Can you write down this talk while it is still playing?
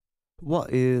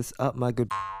What is up, my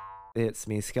good? It's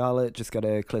me, Scarlett. Just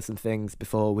gotta clear some things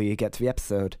before we get to the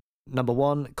episode. Number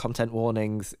one, content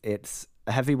warnings. It's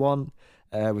a heavy one.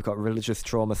 We've got religious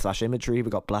trauma / imagery, we've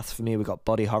got blasphemy, we've got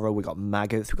body horror, we've got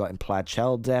maggots, we've got implied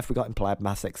child death, we've got implied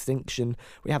mass extinction,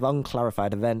 we have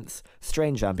unclarified events,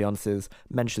 strange ambiances,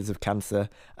 mentions of cancer,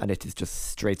 and it is just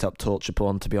straight up torture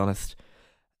porn, to be honest.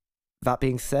 That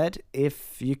being said,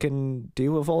 if you can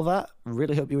deal with all that,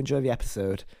 really hope you enjoy the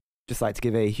episode. Just like to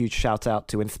give a huge shout out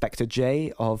to Inspector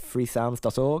J of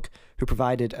freesounds.org, who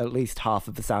provided at least half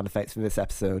of the sound effects for this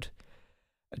episode.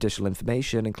 Additional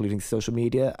information, including social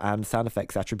media and sound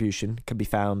effects attribution, can be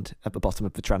found at the bottom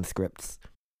of the transcripts.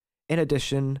 In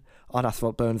addition, On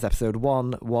Asphalt Bones Episode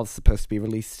 1 was supposed to be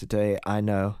released today, I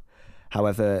know.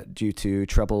 However, due to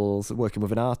troubles working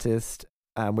with an artist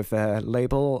and with their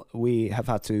label, we have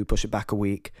had to push it back a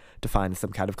week to find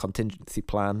some kind of contingency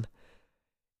plan.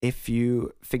 If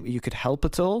you think that you could help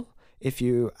at all, if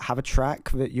you have a track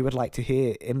that you would like to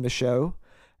hear in the show,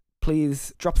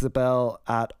 please drop us a bell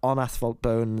at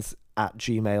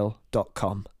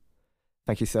onasphaltbones@gmail.com.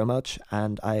 Thank you so much,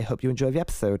 and I hope you enjoy the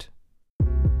episode.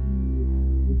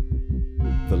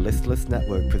 The Listless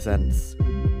Network presents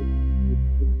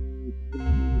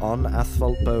On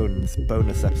Asphalt Bones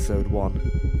Bonus Episode 1.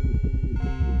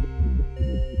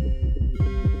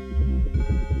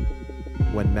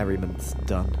 When Merriment's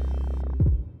done.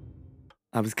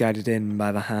 I was guided in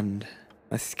by the hand,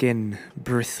 my skin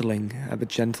bristling at the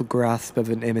gentle grasp of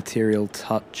an immaterial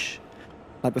touch,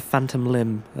 like the phantom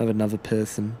limb of another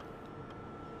person.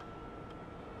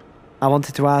 I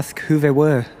wanted to ask who they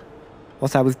were,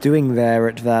 what I was doing there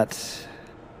at that...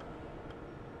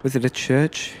 Was it a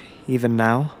church, even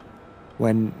now,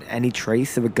 when any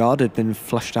trace of a god had been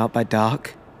flushed out by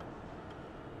dark?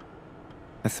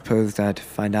 I supposed I'd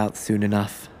find out soon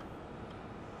enough.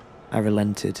 I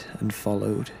relented and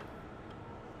followed.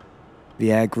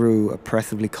 The air grew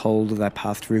oppressively cold as I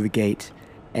passed through the gate,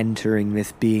 entering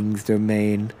this being's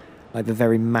domain, like the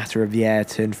very matter of the air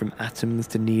turned from atoms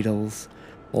to needles,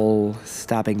 all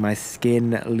stabbing my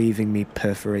skin, leaving me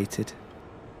perforated.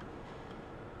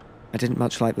 I didn't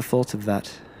much like the thought of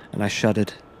that, and I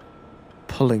shuddered,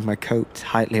 pulling my coat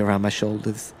tightly around my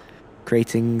shoulders,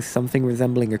 creating something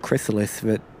resembling a chrysalis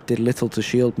that did little to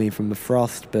shield me from the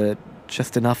frost, but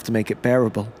just enough to make it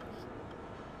bearable.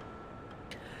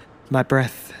 My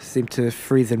breath seemed to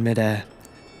freeze in midair,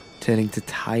 turning to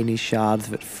tiny shards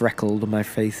that freckled my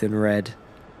face in red.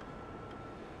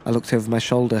 I looked over my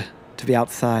shoulder to the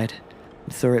outside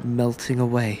and saw it melting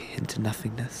away into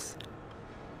nothingness.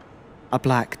 A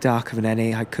black darker than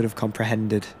any I could have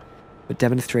comprehended, but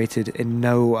demonstrated in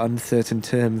no uncertain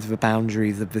terms the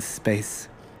boundaries of this space.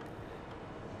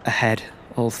 Ahead,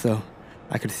 also,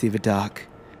 I could see the dark,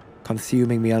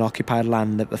 consuming the unoccupied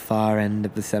land at the far end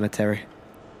of the cemetery.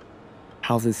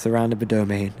 Houses surrounded the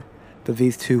domain, but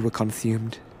these too were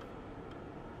consumed.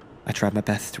 I tried my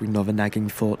best to ignore the nagging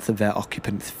thoughts of their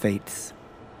occupants' fates.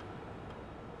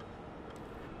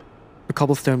 The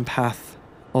cobblestone path,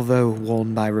 although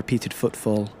worn by repeated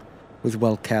footfall, was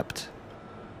well kept.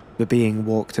 The being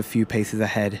walked a few paces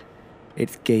ahead,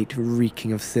 its gait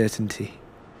reeking of certainty.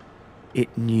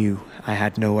 It knew I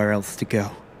had nowhere else to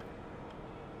go.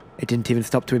 It didn't even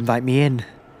stop to invite me in,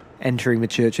 entering the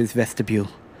church's vestibule,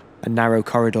 a narrow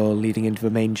corridor leading into the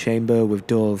main chamber with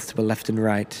doors to the left and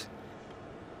right.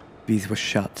 These were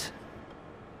shut.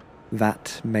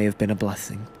 That may have been a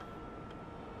blessing.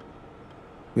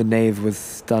 The nave was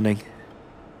stunning.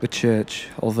 The church,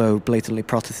 although blatantly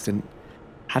Protestant,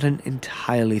 hadn't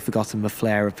entirely forgotten the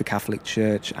flair of the Catholic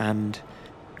Church and,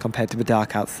 compared to the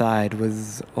dark outside,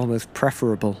 was almost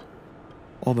preferable,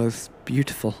 almost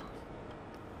beautiful.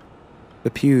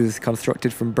 The pews,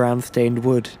 constructed from brown-stained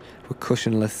wood, were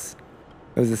cushionless.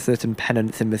 There was a certain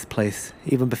penance in this place,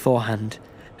 even beforehand,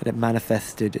 and it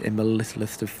manifested in the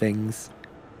littlest of things.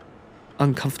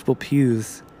 Uncomfortable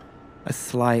pews, a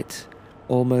slight,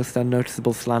 almost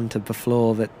unnoticeable slant of the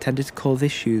floor that tended to cause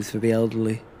issues for the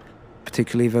elderly,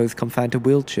 particularly those confined to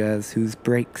wheelchairs whose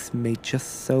brakes may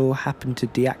just so happen to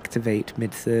deactivate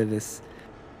mid-service,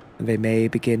 and they may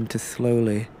begin to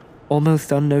slowly,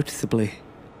 almost unnoticeably,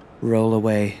 roll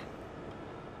away.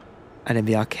 And in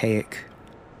the archaic,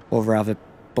 or rather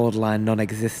borderline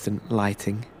non-existent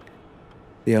lighting,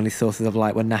 the only sources of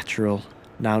light were natural,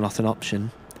 now not an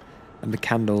option, and the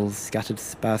candles scattered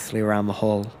sparsely around the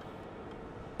hall.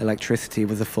 Electricity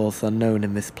was a force unknown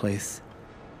in this place,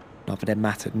 not that it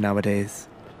mattered nowadays.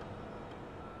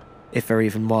 If there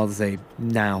even was a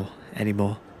now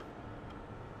anymore.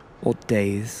 Or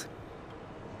days.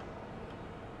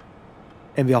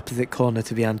 In the opposite corner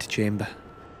to the antechamber,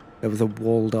 there was a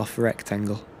walled-off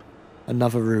rectangle,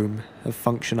 Another room of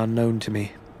function unknown to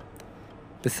me.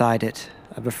 Beside it,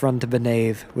 at the front of the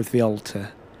nave, was the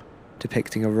altar,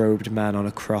 depicting a robed man on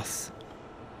a cross.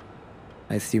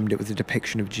 I assumed it was a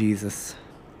depiction of Jesus.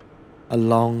 A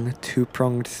long,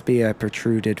 two-pronged spear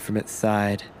protruded from its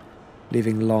side,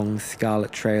 leaving long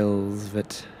scarlet trails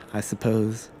that, I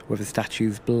suppose, were the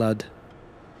statue's blood.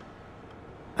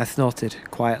 I snorted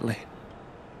quietly.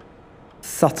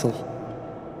 "Subtle,"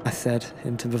 I said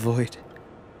into the void.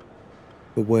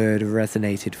 The word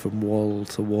resonated from wall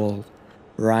to wall,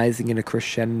 rising in a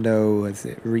crescendo as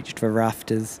it reached the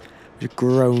rafters, which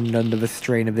groaned under the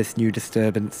strain of this new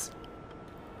disturbance.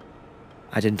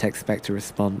 I didn't expect a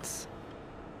response.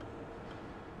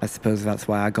 I suppose that's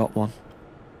why I got one.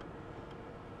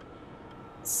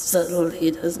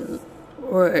 Subtlety doesn't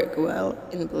work well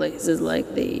in places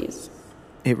like these,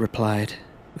 It replied,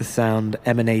 the sound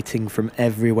emanating from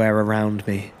everywhere around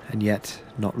me, and yet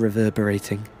not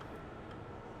reverberating.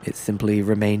 It simply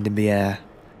remained in the air,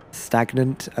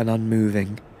 stagnant and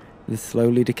unmoving, and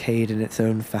slowly decayed in its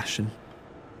own fashion.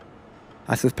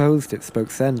 I supposed it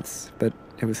spoke sense, but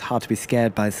it was hard to be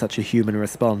scared by such a human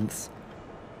response.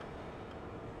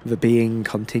 The being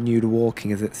continued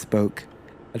walking as it spoke,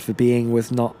 and the being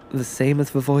was not the same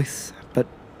as the voice, but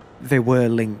they were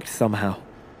linked somehow.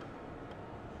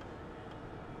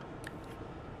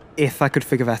 If I could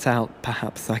figure that out,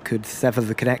 perhaps I could sever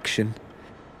the connection.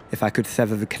 If I could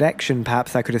sever the connection,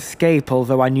 perhaps I could escape,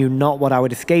 although I knew not what I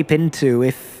would escape into,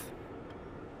 if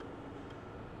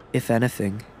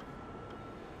anything.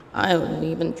 I wouldn't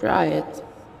even try it.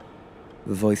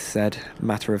 The voice said,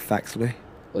 matter-of-factly.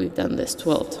 We've done this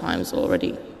 12 times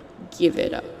already. Give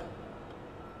it up.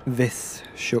 This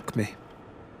shook me.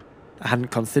 I hadn't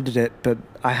considered it, but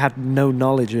I had no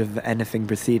knowledge of anything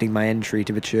preceding my entry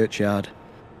to the churchyard.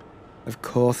 Of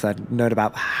course, I'd known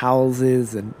about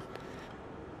houses and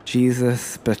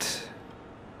Jesus, but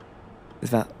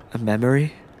is that a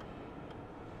memory?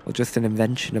 Or just an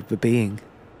invention of the being?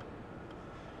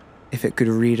 If it could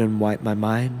read and wipe my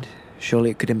mind,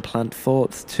 surely it could implant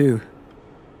thoughts too.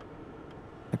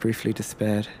 I briefly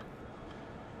despaired.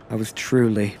 I was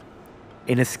truly,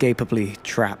 inescapably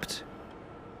trapped.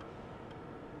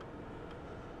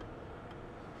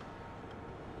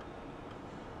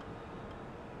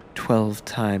 "12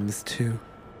 times, too.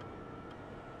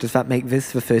 Does that make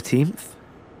this the 13th?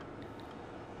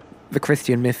 The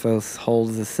Christian mythos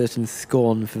holds a certain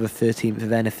scorn for the 13th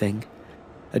of anything,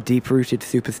 a deep-rooted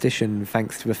superstition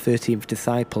thanks to the 13th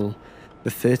disciple,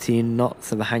 the 13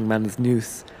 knots of the hangman's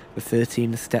noose, the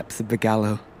 13 steps of the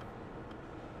gallows.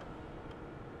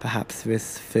 Perhaps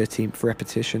this 13th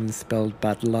repetition spelled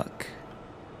bad luck,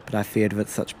 but I feared that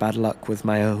such bad luck was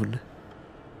my own,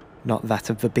 not that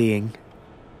of the being,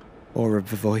 or of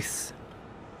the voice.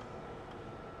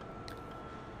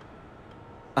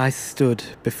 I stood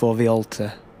before the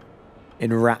altar,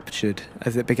 enraptured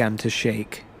as it began to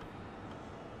shake.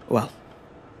 Well,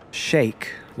 shake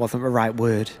wasn't the right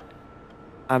word.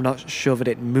 I'm not sure that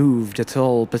it moved at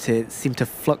all, but it seemed to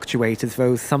fluctuate as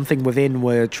though something within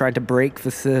were trying to break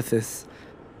the surface,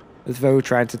 as though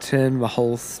trying to turn the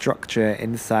whole structure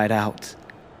inside out.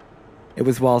 It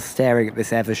was while staring at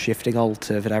this ever-shifting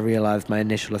altar that I realized my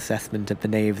initial assessment of the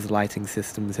nave's lighting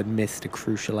systems had missed a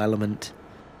crucial element.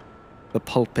 The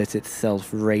pulpit itself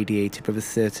radiated with a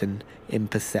certain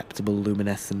imperceptible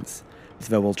luminescence, as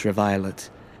though ultraviolet,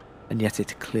 and yet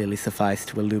it clearly sufficed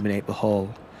to illuminate the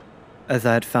hall, as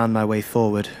I had found my way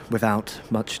forward without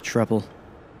much trouble.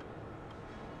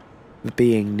 The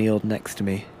being kneeled next to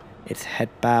me, its head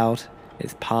bowed,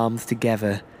 its palms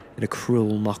together in a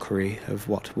cruel mockery of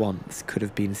what once could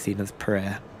have been seen as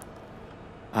prayer.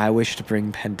 I wished to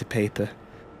bring pen to paper,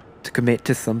 to commit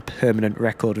to some permanent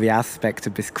record of the aspect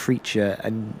of this creature,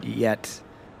 and yet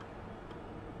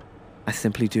I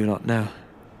simply do not know.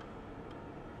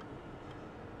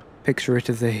 Picture it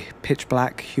as a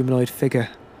pitch-black humanoid figure,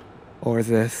 or as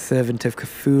a servant of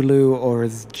Cthulhu, or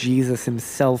as Jesus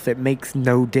himself, it makes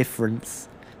no difference.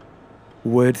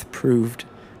 Words proved,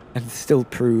 and still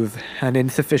prove, an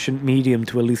insufficient medium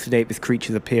to elucidate this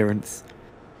creature's appearance.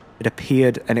 It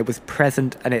appeared, and it was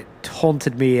present, and it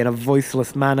taunted me in a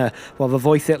voiceless manner, while the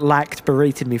voice it lacked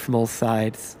berated me from all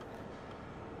sides.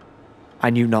 I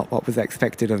knew not what was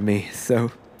expected of me,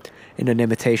 so, in an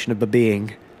imitation of the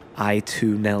being, I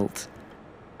too knelt.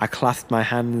 I clasped my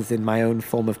hands in my own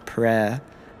form of prayer,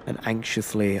 and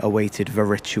anxiously awaited the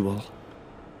ritual.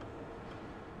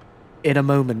 In a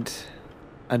moment,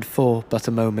 and for but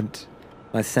a moment,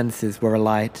 my senses were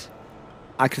alight.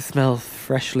 I could smell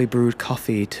freshly brewed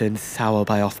coffee turned sour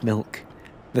by off milk,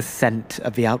 The scent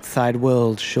of the outside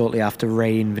world shortly after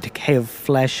rain, the decay of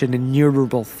flesh, and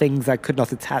innumerable things I could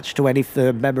not attach to any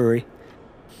firm memory.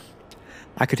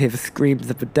 I could hear the screams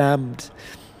of the damned,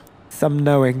 some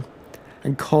knowing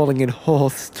and calling in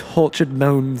hoarse, tortured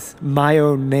moans my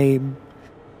own name.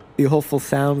 The awful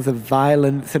sounds of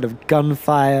violence and of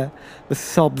gunfire, the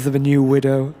sobs of a new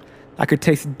widow. I could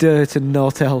taste dirt and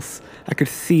naught else. I could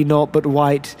see naught but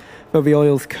white, though the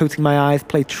oils coating my eyes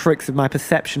played tricks with my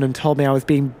perception and told me I was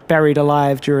being buried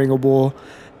alive during a war.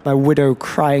 My widow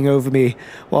crying over me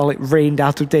while it rained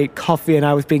out-of-date coffee and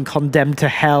I was being condemned to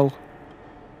hell.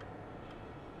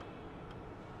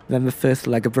 Then the first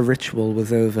leg of the ritual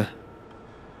was over.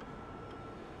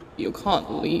 You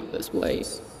can't leave this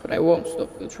place, but I won't stop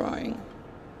you trying.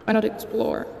 Why not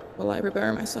explore while I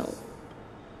prepare myself?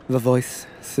 The voice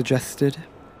suggested.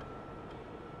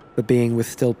 The being was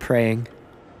still praying.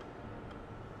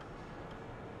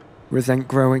 Resent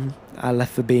growing, I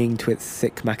left the being to its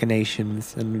sick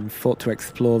machinations and fought to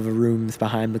explore the rooms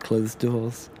behind the closed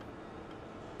doors.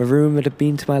 The room that had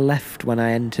been to my left when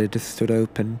I entered stood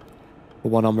open. The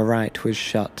one on the right was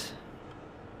shut.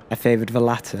 I favoured the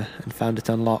latter and found it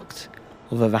unlocked,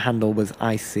 although the handle was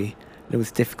icy and it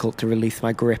was difficult to release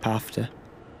my grip after.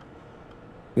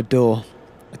 The door,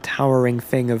 a towering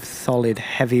thing of solid,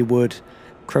 heavy wood,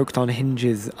 croaked on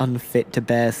hinges unfit to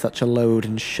bear such a load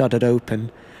and shuddered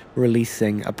open,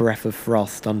 releasing a breath of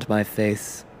frost onto my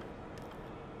face.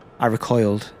 I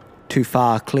recoiled, too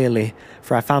far, clearly,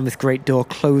 for I found this great door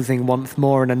closing once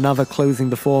more and another closing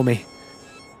before me,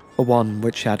 the one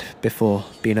which had before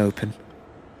been open.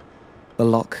 The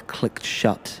lock clicked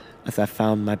shut as I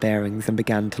found my bearings and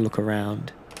began to look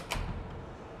around.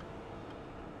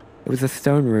 It was a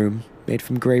stone room made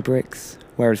from grey bricks,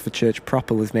 whereas the church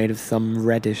proper was made of some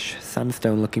reddish,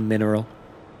 sandstone-looking mineral.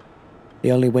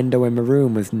 The only window in the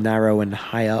room was narrow and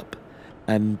high up,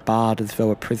 and barred as though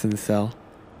a prison cell.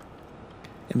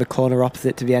 In the corner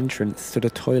opposite to the entrance stood a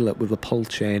toilet with a pole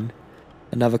chain.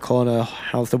 Another corner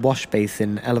housed a wash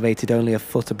basin elevated only a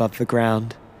foot above the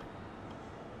ground.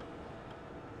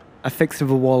 Affixed to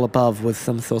the wall above was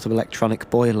some sort of electronic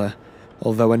boiler,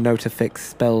 although a note affixed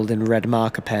spelled in red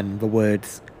marker pen the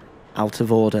words, "Out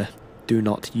of order, do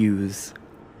not use."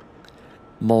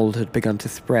 Mould had begun to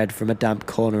spread from a damp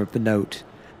corner of the note,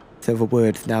 so the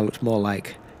words now looked more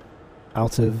like,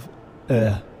 "Out of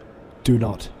do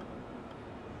not."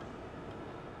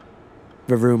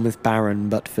 The room was barren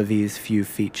but for these few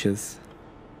features.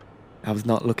 I was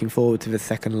not looking forward to the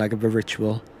second leg of the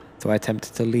ritual, so I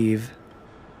attempted to leave.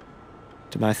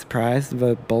 To my surprise,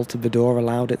 the bolt of the door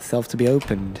allowed itself to be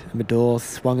opened, and the door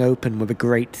swung open with a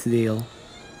great seal.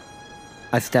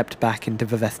 I stepped back into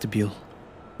the vestibule,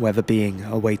 where the being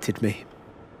awaited me.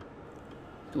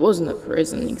 It wasn't a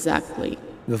prison exactly.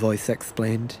 The voice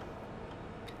explained.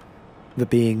 The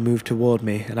being moved toward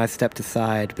me, and I stepped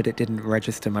aside, but it didn't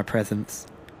register my presence.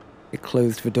 It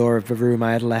closed the door of the room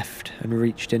I had left, and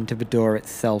reached into the door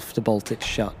itself to bolt it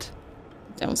shut.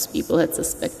 Townspeople had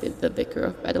suspected the vicar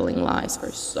of peddling lies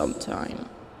for some time.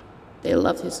 They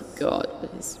loved his god,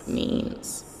 but his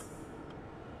means.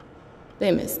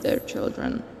 They missed their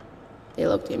children. They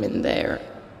locked him in there,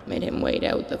 made him wait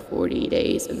out the 40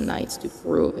 days and nights to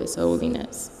prove his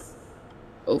holiness.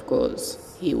 Of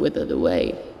course, he withered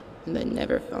away, and they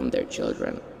never found their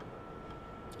children.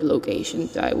 The location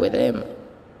died with him.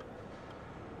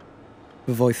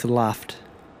 The voice laughed,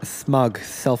 a smug,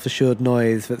 self-assured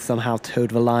noise that somehow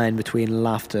towed the line between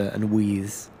laughter and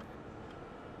wheeze.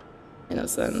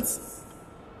 Innocence.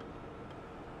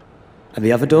 "And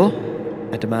the other door?"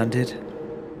 I demanded.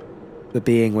 The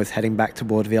being was heading back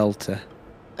toward the altar.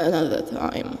 Another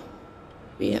time.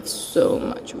 We have so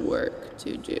much work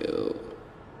to do.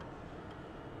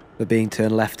 The being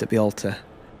turned left at the altar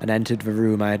and entered the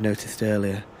room I had noticed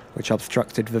earlier, which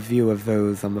obstructed the view of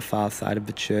those on the far side of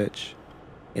the church,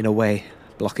 in a way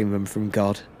blocking them from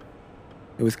God.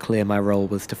 It was clear my role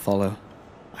was to follow.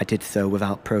 I did so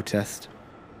without protest.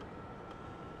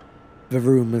 The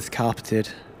room was carpeted,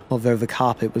 although the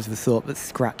carpet was the sort that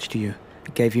scratched you.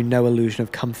 It gave you no illusion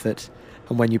of comfort,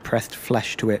 and when you pressed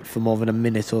flesh to it for more than a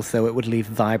minute or so, it would leave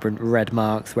vibrant red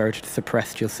marks where it had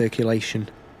suppressed your circulation.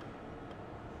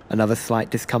 Another slight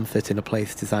discomfort in a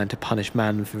place designed to punish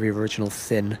man for the original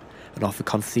sin and offer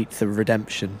conceits of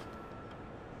redemption.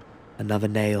 Another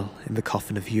nail in the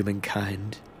coffin of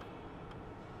humankind.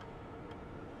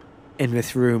 In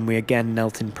this room we again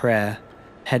knelt in prayer,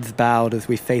 heads bowed as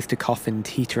we faced a coffin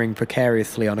teetering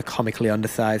precariously on a comically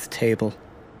undersized table.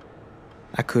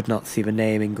 I could not see the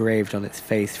name engraved on its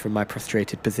face from my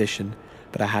prostrated position,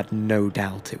 but I had no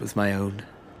doubt it was my own.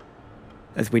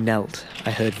 As we knelt,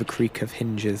 I heard the creak of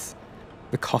hinges,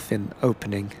 The coffin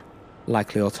opening,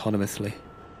 likely autonomously.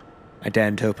 I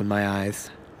daren't open my eyes.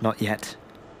 Not yet.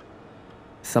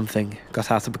 Something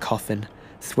got out of the coffin,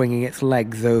 swinging its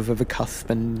legs over the cusp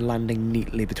and landing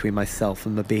neatly between myself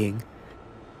and the being.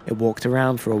 It walked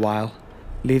around for a while,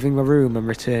 leaving the room and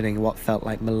returning what felt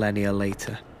like millennia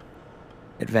later.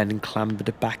 It then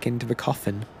clambered back into the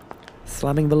coffin,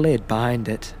 slamming the lid behind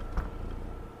it.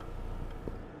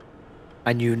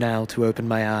 I knew now to open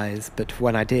my eyes, but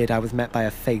when I did, I was met by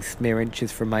a face mere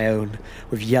inches from my own,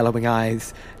 with yellowing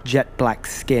eyes, jet black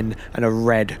skin, and a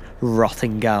red,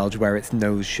 rotting gouge where its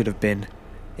nose should have been.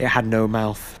 It had no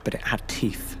mouth, but it had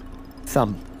teeth.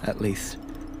 Some, at least.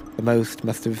 The most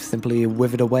must have simply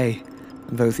withered away,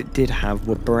 and those it did have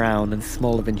were brown and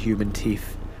smaller than human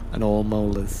teeth, and all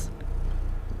molars.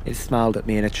 It smiled at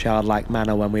me in a childlike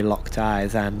manner when we locked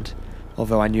eyes, and,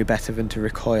 although I knew better than to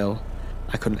recoil,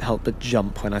 I couldn't help but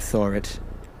jump when I saw it.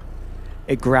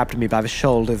 It grabbed me by the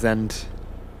shoulders and...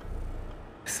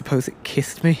 I suppose it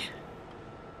kissed me?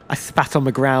 I spat on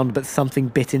the ground, but something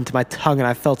bit into my tongue and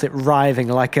I felt it writhing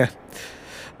like a...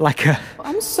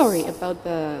 I'm sorry about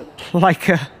the like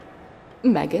a...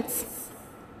 maggots.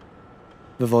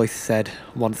 The voice said,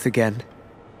 once again.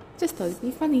 Just thought it'd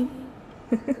be funny.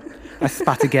 I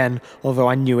spat again, although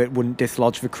I knew it wouldn't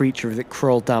dislodge the creature as it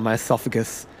crawled down my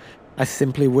esophagus. I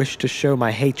simply wished to show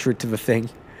my hatred to the thing.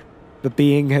 The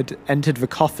being had entered the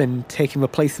coffin, taking the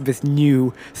place of this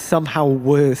new, somehow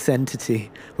worse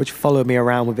entity, which followed me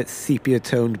around with its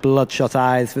sepia-toned, bloodshot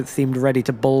eyes that seemed ready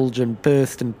to bulge and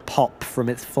burst and pop from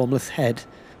its formless head.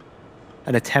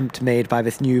 An attempt made by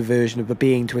this new version of the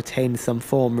being to attain some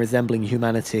form resembling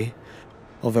humanity,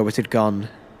 although it had gone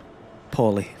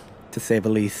poorly, to say the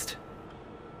least.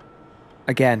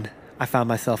 Again, I found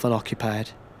myself unoccupied.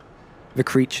 The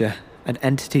creature, an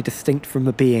entity distinct from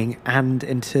the being and,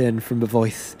 in turn, from the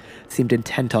voice, seemed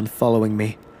intent on following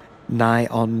me, nigh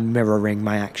on mirroring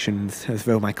my actions as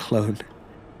though my clone.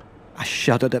 I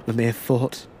shuddered at the mere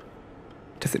thought.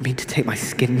 Does it mean to take my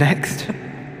skin next?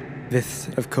 This,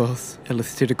 of course,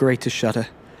 elicited a greater shudder,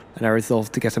 and I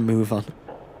resolved to get a move on.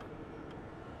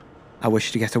 I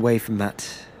wished to get away from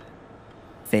that...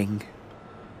 thing.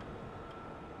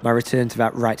 My return to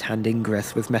that right-hand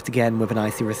ingress was met again with an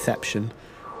icy reception,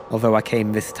 although I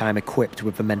came this time equipped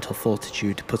with the mental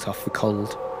fortitude to put off the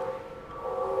cold.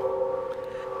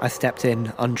 I stepped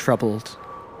in untroubled,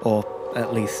 or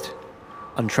at least,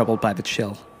 untroubled by the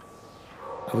chill.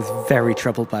 I was very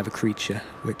troubled by the creature,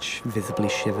 which visibly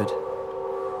shivered.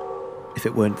 If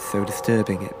it weren't so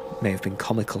disturbing, it may have been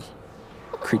comical.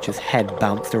 The creature's head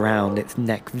bounced around, its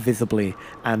neck visibly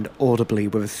and audibly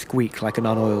with a squeak like an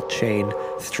unoiled chain,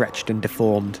 stretched and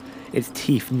deformed, its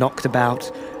teeth knocked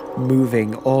about,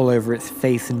 moving all over its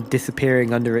face and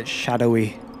disappearing under its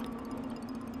shadowy...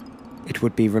 It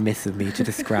would be remiss of me to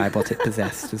describe what it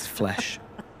possessed as flesh.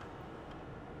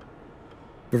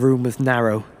 The room was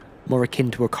narrow, more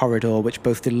akin to a corridor which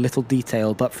boasted little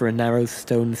detail but for a narrow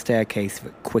stone staircase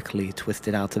that quickly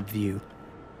twisted out of view.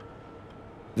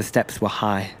 The steps were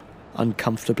high,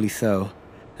 uncomfortably so,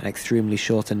 and extremely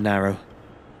short and narrow,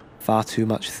 far too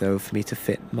much so for me to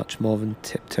fit much more than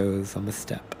tiptoes on the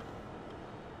step.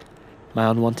 My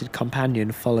unwanted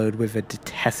companion followed with a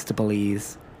detestable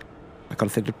ease. I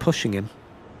considered pushing him.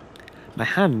 My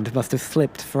hand must have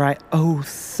slipped, for I oh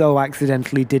so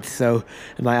accidentally did so,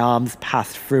 and my arms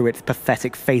passed through its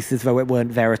pathetic face as though it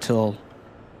weren't there at all.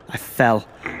 I fell,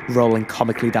 rolling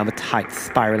comically down the tight,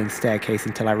 spiraling staircase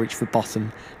until I reached the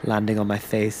bottom, landing on my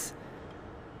face.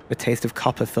 The taste of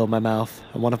copper filled my mouth,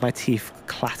 and one of my teeth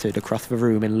clattered across the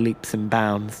room in leaps and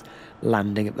bounds,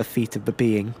 landing at the feet of the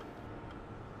being.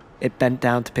 It bent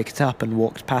down to pick it up and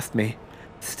walked past me,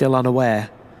 still unaware,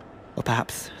 or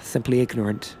perhaps simply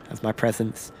ignorant of my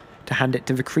presence, to hand it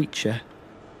to the creature.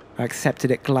 I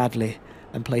accepted it gladly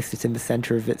and placed it in the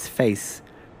center of its face,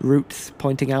 roots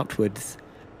pointing outwards,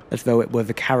 as though it were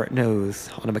the carrot nose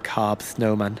on a macabre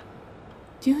snowman.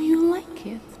 Do you like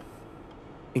it?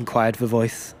 Inquired the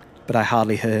voice, but I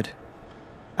hardly heard.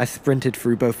 I sprinted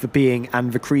through both the being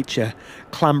and the creature,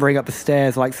 clambering up the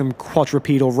stairs like some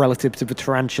quadrupedal relative to the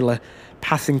tarantula,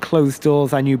 passing closed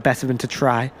doors I knew better than to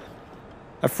try.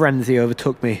 A frenzy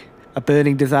overtook me, a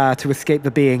burning desire to escape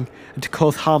the being and to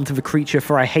cause harm to the creature,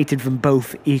 for I hated them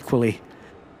both equally.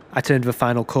 I turned the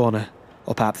final corner,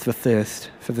 or perhaps the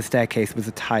first, for the staircase was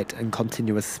a tight and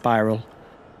continuous spiral.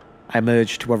 I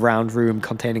emerged to a round room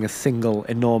containing a single,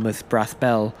 enormous brass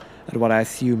bell at what I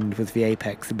assumed was the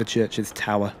apex of the church's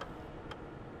tower.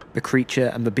 The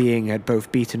creature and the being had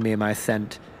both beaten me in my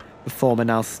ascent. The former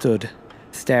now stood,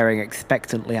 staring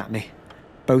expectantly at me,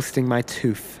 boasting my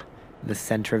tooth, in the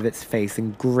centre of its face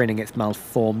and grinning its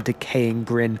malformed, decaying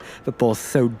grin that bore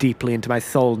so deeply into my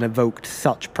soul and evoked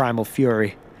such primal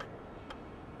fury.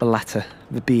 The latter,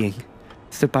 the being,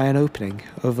 stood by an opening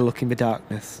overlooking the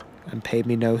darkness and paid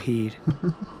me no heed.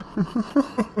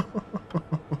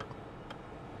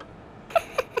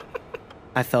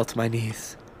 I fell to my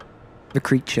knees. The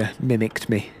creature mimicked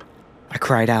me. I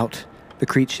cried out. The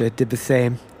creature did the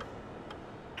same.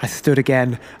 I stood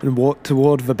again and walked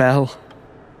toward the bell.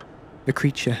 The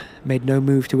creature made no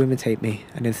move to imitate me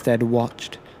and instead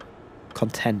watched,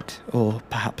 content or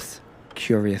perhaps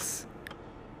curious.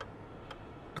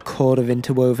 A cord of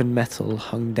interwoven metal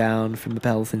hung down from the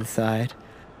bell's inside,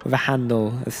 with a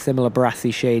handle of similar brassy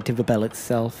shade to the bell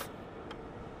itself.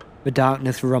 The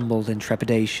darkness rumbled in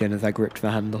trepidation as I gripped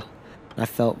the handle, and I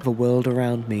felt the world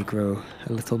around me grow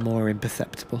a little more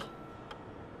imperceptible.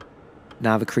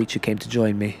 Now the creature came to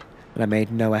join me, and I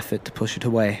made no effort to push it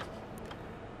away.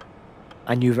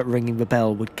 I knew that ringing the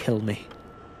bell would kill me.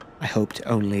 I hoped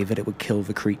only that it would kill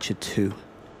the creature too.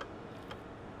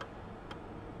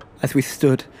 As we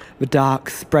stood, the dark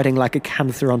spreading like a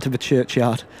cancer onto the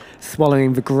churchyard,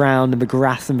 swallowing the ground and the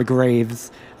grass and the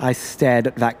graves, I stared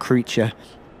at that creature,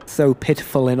 so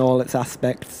pitiful in all its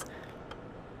aspects.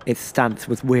 Its stance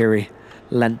was weary,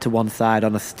 leant to one side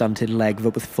on a stunted leg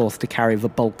that was forced to carry the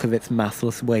bulk of its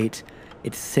massless weight,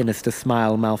 its sinister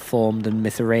smile malformed and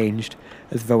misarranged,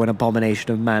 as though an abomination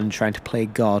of man trying to play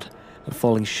God and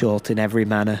falling short in every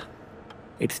manner.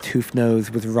 Its toothed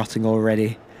nose was rotting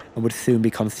already and would soon be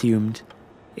consumed.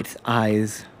 Its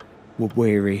eyes were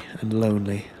weary and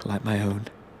lonely like my own.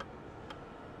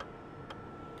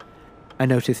 I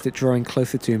noticed it drawing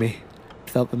closer to me,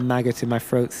 felt the maggot in my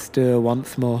throat stir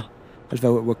once more, as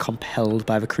though it were compelled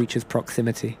by the creature's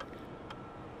proximity.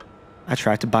 I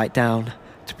tried to bite down,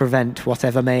 to prevent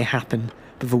whatever may happen,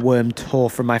 but the worm tore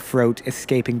from my throat,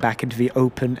 escaping back into the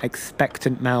open,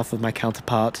 expectant mouth of my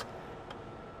counterpart.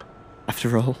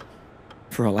 After all,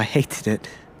 for all I hated it,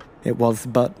 it was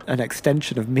but an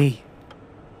extension of me.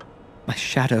 My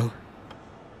shadow.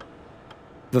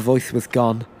 The voice was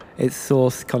gone, its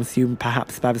source consumed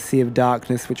perhaps by the sea of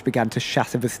darkness which began to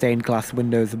shatter the stained glass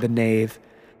windows of the nave.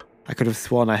 I could have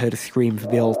sworn I heard a scream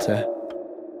from the altar.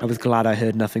 I was glad I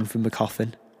heard nothing from the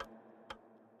coffin.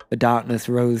 The darkness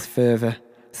rose further,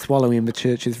 swallowing the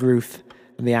church's roof,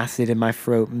 and the acid in my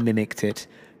throat mimicked it,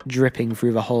 dripping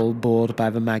through the hole bored by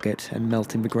the maggot and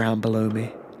melting the ground below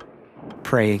me.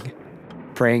 Praying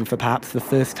for perhaps the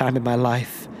first time in my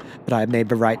life that I had made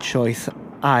the right choice,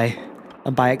 I,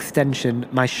 and by extension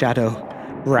my shadow,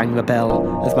 rang the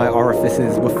bell as my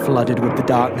orifices were flooded with the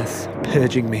darkness,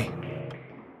 purging me.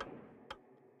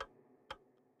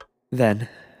 Then,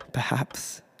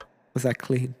 perhaps, was I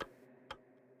clean.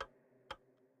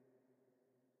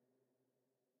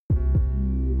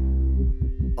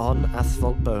 On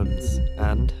Asphalt Bones,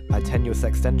 and, by tenuous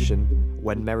extension,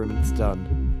 When Merriment's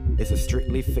Done, is a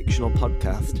strictly fictional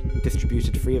podcast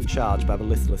distributed free of charge by the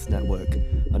Listless Network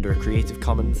under a Creative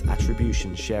Commons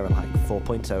Attribution Share-alike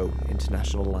 4.0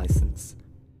 international license.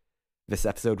 This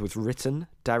episode was written,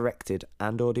 directed,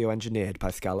 and audio engineered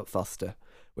by Scarlett Foster,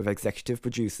 with executive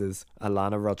producers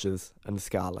Alana Rogers and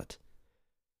Scarlett.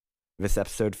 This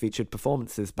episode featured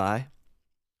performances by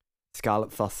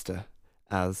Scarlett Foster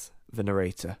as the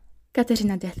narrator,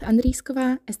 Kateřina Death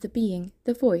Andrýsková as the being,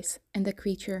 the voice, and the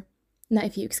creature. Now,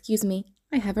 if you excuse me,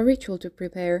 I have a ritual to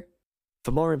prepare.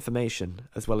 For more information,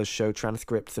 as well as show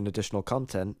transcripts and additional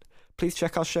content, please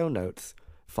check our show notes,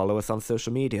 follow us on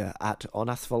social media at On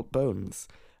Asphalt Bones,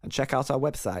 and check out our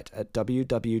website at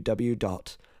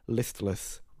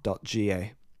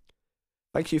www.listless.ga.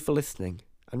 Thank you for listening,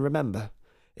 and remember,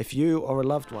 if you or a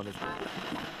loved one is...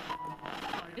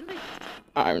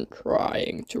 I'm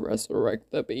trying to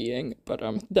resurrect the being, but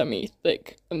I'm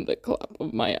demi-thick, and the clap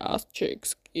of my ass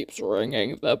cheeks keeps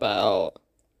ringing the bell.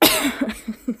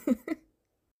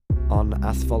 On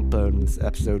Asphalt Bones,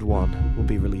 Episode 1 will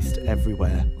be released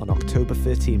everywhere on October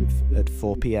 13th at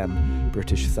 4 p.m.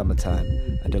 British Summer Time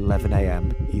and 11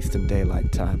 a.m. Eastern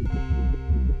Daylight Time.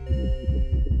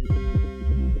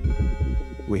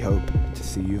 We hope to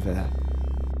see you there.